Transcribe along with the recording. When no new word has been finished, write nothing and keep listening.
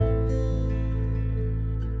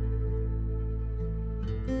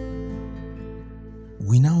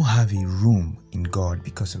We now have a room in God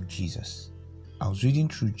because of Jesus. I was reading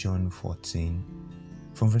through John 14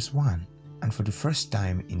 from verse 1, and for the first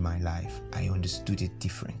time in my life, I understood it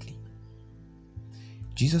differently.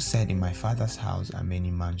 Jesus said, "In my Father's house are many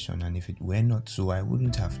mansions, and if it were not so, I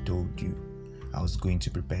wouldn't have told you. I was going to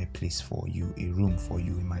prepare a place for you, a room for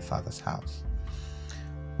you in my Father's house."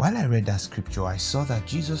 While I read that scripture, I saw that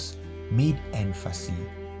Jesus made emphasis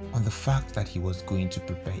on the fact that he was going to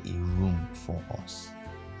prepare a room for us.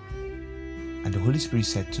 And the Holy Spirit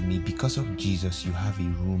said to me, because of Jesus, you have a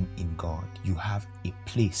room in God. You have a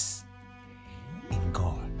place in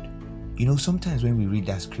God. You know, sometimes when we read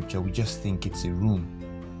that scripture, we just think it's a room.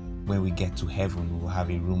 When we get to heaven, we will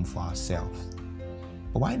have a room for ourselves.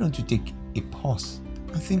 But why don't you take a pause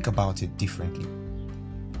and think about it differently?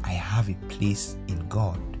 I have a place in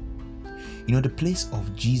God. You know, the place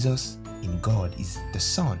of Jesus in God is the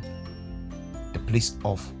Son. The place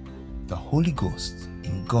of the Holy Ghost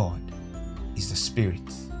in God is the Spirit.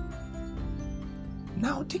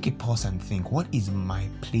 Now take a pause and think, what is my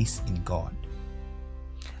place in God?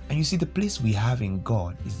 And you see, the place we have in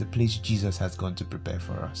God is the place Jesus has gone to prepare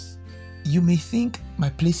for us. You may think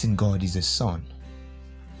my place in God is a son,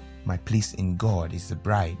 my place in God is the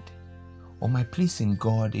bride, or my place in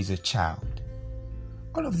God is a child.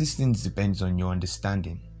 All of these things depends on your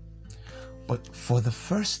understanding. But for the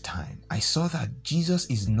first time, I saw that Jesus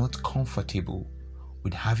is not comfortable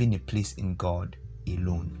with having a place in God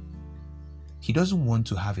alone. He doesn't want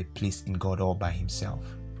to have a place in God all by himself.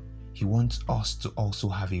 He wants us to also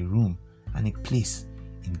have a room and a place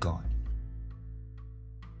in God.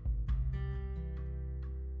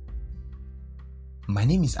 My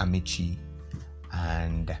name is Amechi,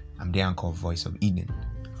 and I'm the anchor of Voice of Eden.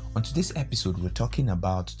 On today's episode, we're talking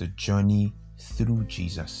about the journey through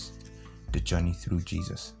Jesus. The journey through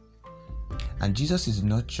Jesus. And Jesus is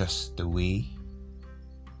not just the way,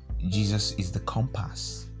 Jesus is the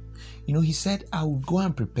compass. You know, he said, "I will go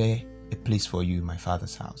and prepare a place for you in my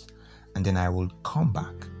Father's house, and then I will come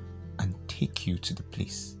back and take you to the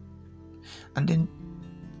place." And then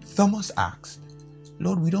Thomas asked,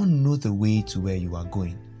 "Lord, we don't know the way to where you are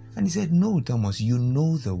going." And he said, "No, Thomas, you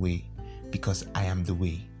know the way, because I am the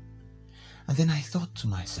way." And then I thought to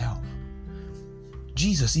myself,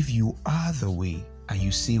 Jesus, if you are the way and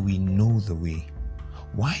you say we know the way,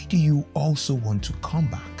 why do you also want to come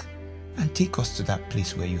back and take us to that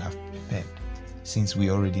place where you have prepared? Since we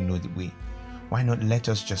already know the way, why not let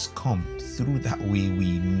us just come through that way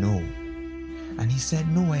we know? And he said,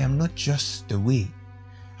 "No, I am not just the way.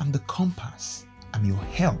 I'm the compass. I'm your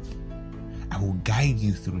help. I will guide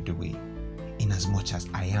you through the way in as much as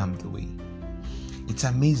I am the way." It's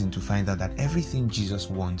amazing to find out that everything Jesus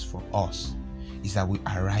wants for us is that we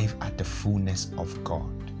arrive at the fullness of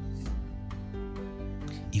God.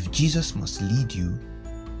 If Jesus must lead you,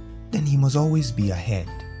 then he must always be ahead.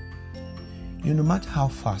 You know, no matter how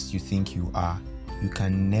fast you think you are, you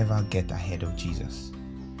can never get ahead of Jesus.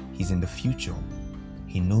 He's in the future.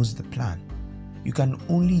 He knows the plan. You can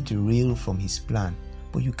only derail from his plan,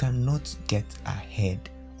 but you cannot get ahead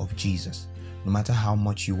of Jesus. No matter how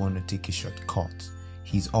much you want to take a shortcut,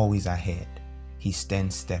 he's always ahead. He's 10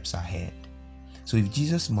 steps ahead. So if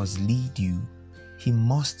Jesus must lead you, he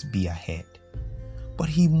must be ahead. But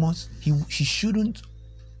he shouldn't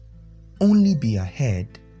only be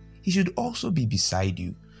ahead, he should also be beside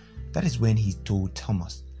you. That is when he told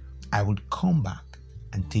Thomas, "I will come back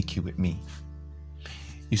and take you with me."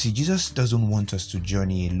 You see, Jesus doesn't want us to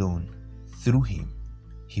journey alone through him.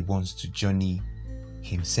 He wants to journey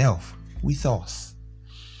himself with us.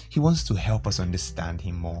 He wants to help us understand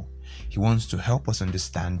him more. He wants to help us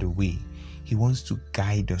understand the way. He wants to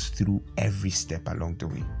guide us through every step along the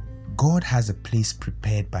way. God has a place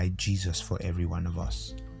prepared by Jesus for every one of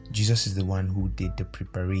us. Jesus is the one who did the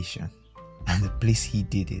preparation, and the place he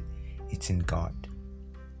did it, it's in God.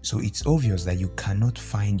 So it's obvious that you cannot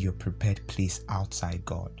find your prepared place outside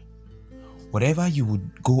God. Whatever you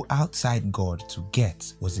would go outside God to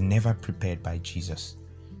get was never prepared by Jesus.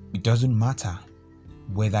 It doesn't matter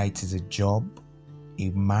whether it is a job, a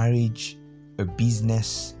marriage, a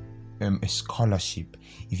business, a scholarship.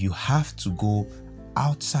 If you have to go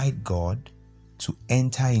outside God to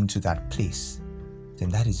enter into that place, then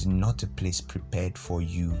that is not a place prepared for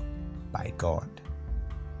you by God.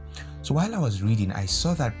 So while I was reading, I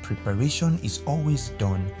saw that preparation is always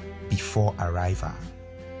done before arrival.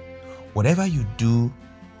 Whatever you do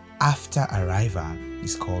after arrival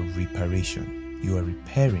is called reparation. You are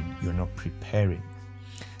repairing, you're not preparing.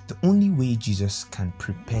 The only way Jesus can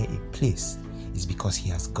prepare a place is because he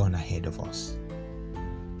has gone ahead of us.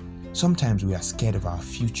 Sometimes we are scared of our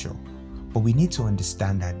future, But we need to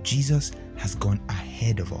understand that Jesus has gone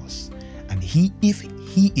ahead of us. And if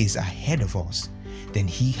he is ahead of us, then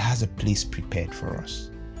he has a place prepared for us.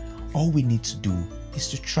 All we need to do is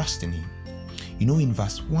to trust in him. In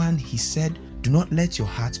verse 1, he said, "Do not let your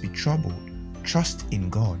hearts be troubled. Trust in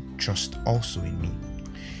God. Trust also in me."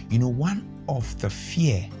 One of the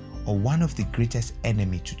fear or one of the greatest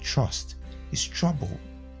enemy to trust is trouble.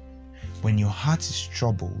 When your heart is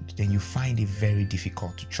troubled, then you find it very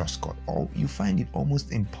difficult to trust God, or you find it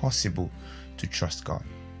almost impossible to trust God.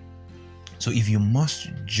 So if you must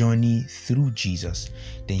journey through Jesus,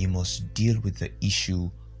 then you must deal with the issue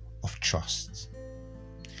of trust.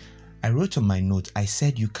 I wrote on my note, I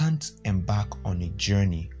said you can't embark on a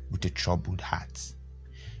journey with a troubled heart.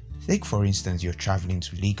 Take for instance, you're traveling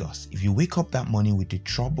to Lagos. If you wake up that morning with a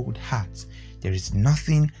troubled heart, there is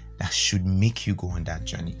nothing that should make you go on that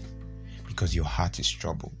journey, because your heart is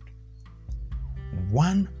troubled.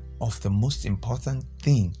 One of the most important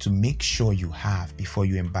things to make sure you have before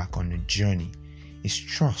you embark on a journey is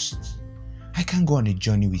trust. I can't go on a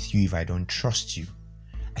journey with you if I don't trust you.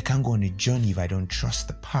 I can't go on a journey if I don't trust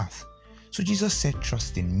the path. So Jesus said,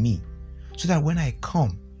 trust in me, so that when I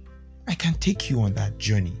come, I can take you on that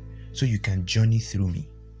journey, so you can journey through me.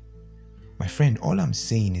 My friend, all I'm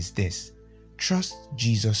saying is this: trust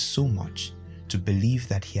Jesus so much to believe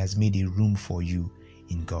that he has made a room for you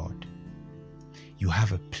in God. You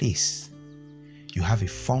have a place. You have a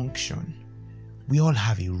function. We all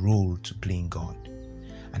have a role to play in God.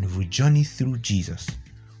 And if we journey through Jesus,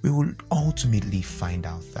 we will ultimately find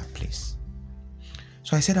out that place.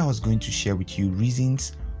 So I said I was going to share with you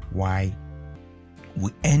reasons why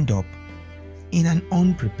we end up in an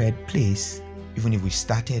unprepared place, even if we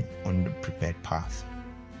started on the prepared path.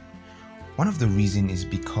 One of the reasons is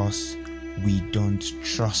because we don't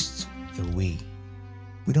trust the way.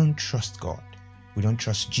 We don't trust God. We don't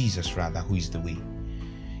trust Jesus, rather, who is the way.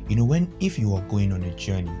 If you are going on a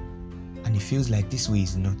journey and it feels like this way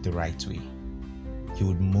is not the right way, you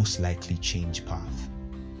would most likely change path.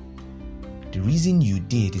 The reason you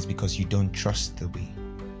did is because you don't trust the way.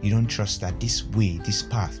 You don't trust that this way, this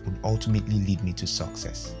path, would ultimately lead me to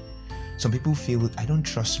success. Some people feel, I don't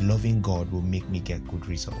trust loving God will make me get good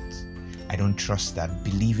results. I don't trust that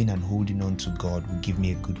believing and holding on to God will give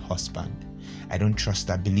me a good husband. I don't trust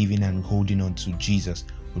that believing and holding on to Jesus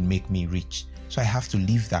will make me rich. So I have to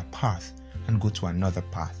leave that path and go to another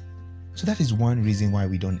path. So that is one reason why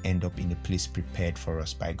we don't end up in a place prepared for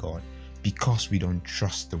us by God, because we don't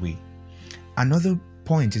trust the way. Another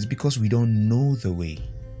point is because we don't know the way.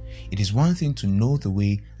 It is one thing to know the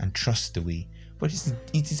way and trust the way, but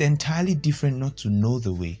it is entirely different not to know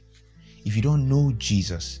the way. If you don't know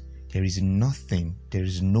Jesus, there is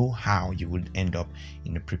no how you will end up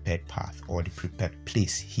in a prepared path or the prepared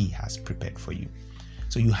place he has prepared for you.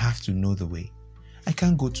 So you have to know the way. I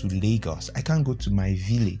can't go to Lagos. I can't go to my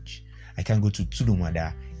village. I can't go to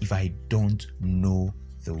Tulumada if I don't know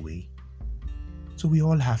the way. So we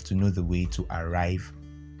all have to know the way to arrive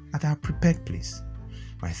at our prepared place.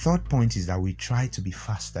 My third point is that we try to be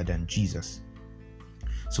faster than Jesus.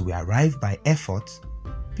 So we arrive by effort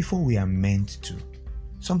before we are meant to.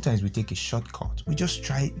 Sometimes we take a shortcut. We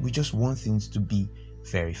just want things to be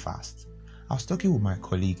very fast. I was talking with my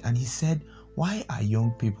colleague and he said, why are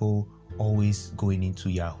young people always going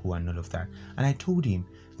into Yahoo and all of that? And I told him,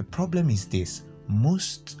 the problem is this: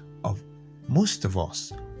 most of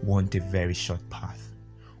us want a very short path.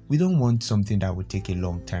 We don't want something that would take a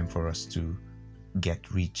long time for us to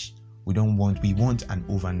get rich. We want an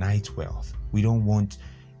overnight wealth. We don't want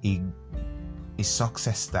a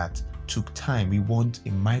success that took time. We want a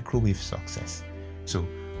microwave success. So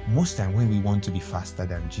most time when we want to be faster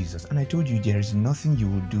than Jesus, and I told you there is nothing you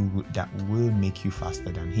will do that will make you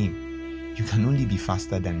faster than him. You can only be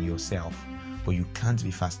faster than yourself, but you can't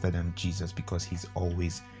be faster than Jesus because he's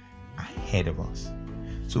always ahead of us.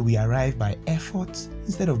 So we arrive by effort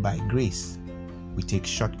instead of by grace. We take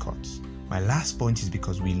shortcuts. My last point is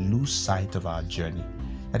because we lose sight of our journey.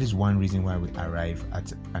 That is one reason why we arrive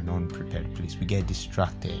at an unprepared place. We get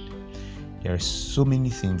distracted. There are so many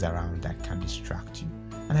things around that can distract you.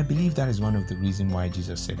 And I believe that is one of the reasons why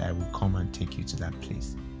Jesus said, I will come and take you to that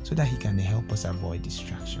place, so that he can help us avoid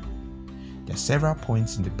distraction. There are several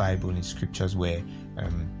points in the Bible, in scriptures, where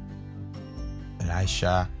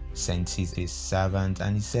Elisha sent his servant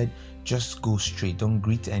and he said, just go straight, don't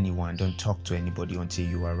greet anyone, don't talk to anybody until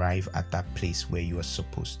you arrive at that place where you are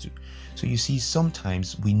supposed to. So you see,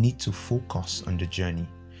 sometimes we need to focus on the journey.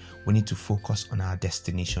 We need to focus on our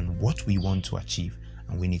destination, what we want to achieve,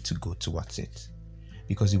 and we need to go towards it.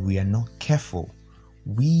 Because if we are not careful,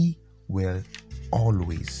 we will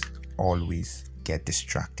always get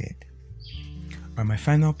distracted. My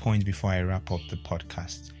final point before I wrap up the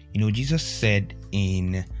podcast. Jesus said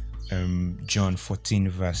in John 14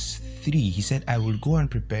 verse 3, he said, I will go and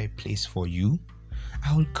prepare a place for you.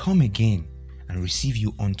 I will come again and receive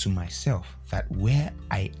you unto myself, that where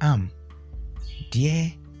I am,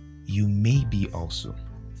 there you may be also.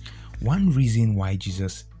 One reason why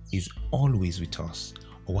Jesus is always with us,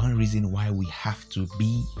 or one reason why we have to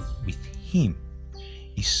be with him,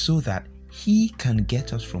 is so that he can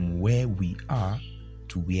get us from where we are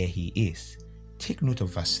to where he is. Take note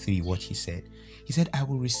of verse 3, what he said. He said, I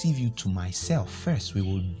will receive you to myself. First, we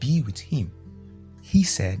will be with him. He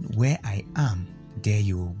said, where I am, there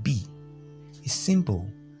you will be. It's simple.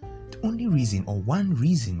 The only reason, or one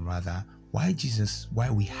reason rather, why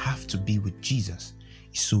we have to be with Jesus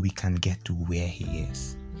is so we can get to where he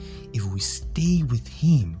is. If we stay with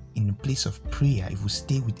him in the place of prayer, if we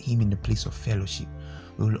stay with him in the place of fellowship,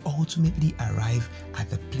 we will ultimately arrive at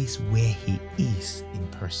the place where he is in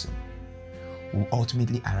person. We'll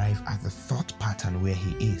ultimately arrive at the thought pattern where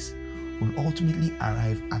he is. We'll ultimately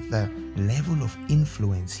arrive at the level of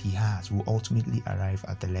influence he has. We'll ultimately arrive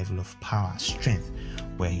at the level of power, strength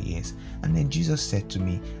where he is. And then Jesus said to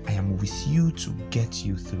me, I am with you to get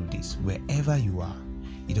you through this. Wherever you are,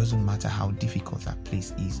 it doesn't matter how difficult that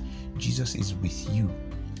place is, Jesus is with you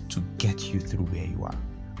to get you through where you are.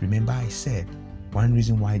 Remember, I said one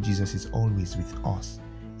reason why Jesus is always with us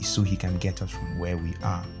is so he can get us from where we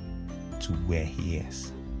are to where he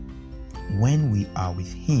is. When we are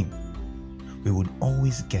with him, we would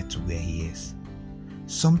always get to where he is.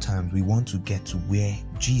 Sometimes we want to get to where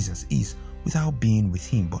Jesus is without being with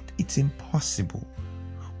him, but it's impossible.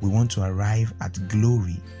 We want to arrive at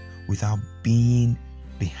glory without being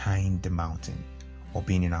behind the mountain or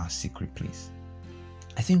being in our secret place.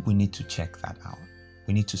 I think we need to check that out.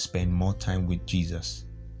 We need to spend more time with Jesus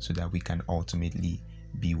so that we can ultimately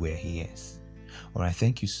be where he is. All right,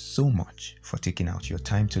 thank you so much for taking out your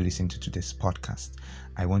time to listen to this podcast.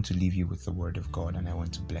 I want to leave you with the word of God, and I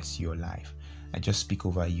want to bless your life. I just speak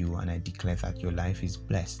over you and I declare that your life is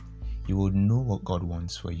blessed. You will know what God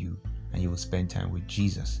wants for you, and you will spend time with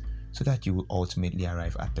Jesus so that you will ultimately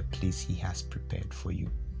arrive at the place he has prepared for you.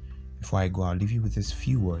 Before I go, I'll leave you with these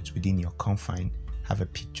few words within your confine. Have a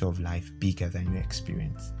picture of life bigger than your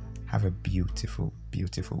experience. Have a beautiful,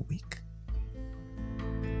 beautiful week.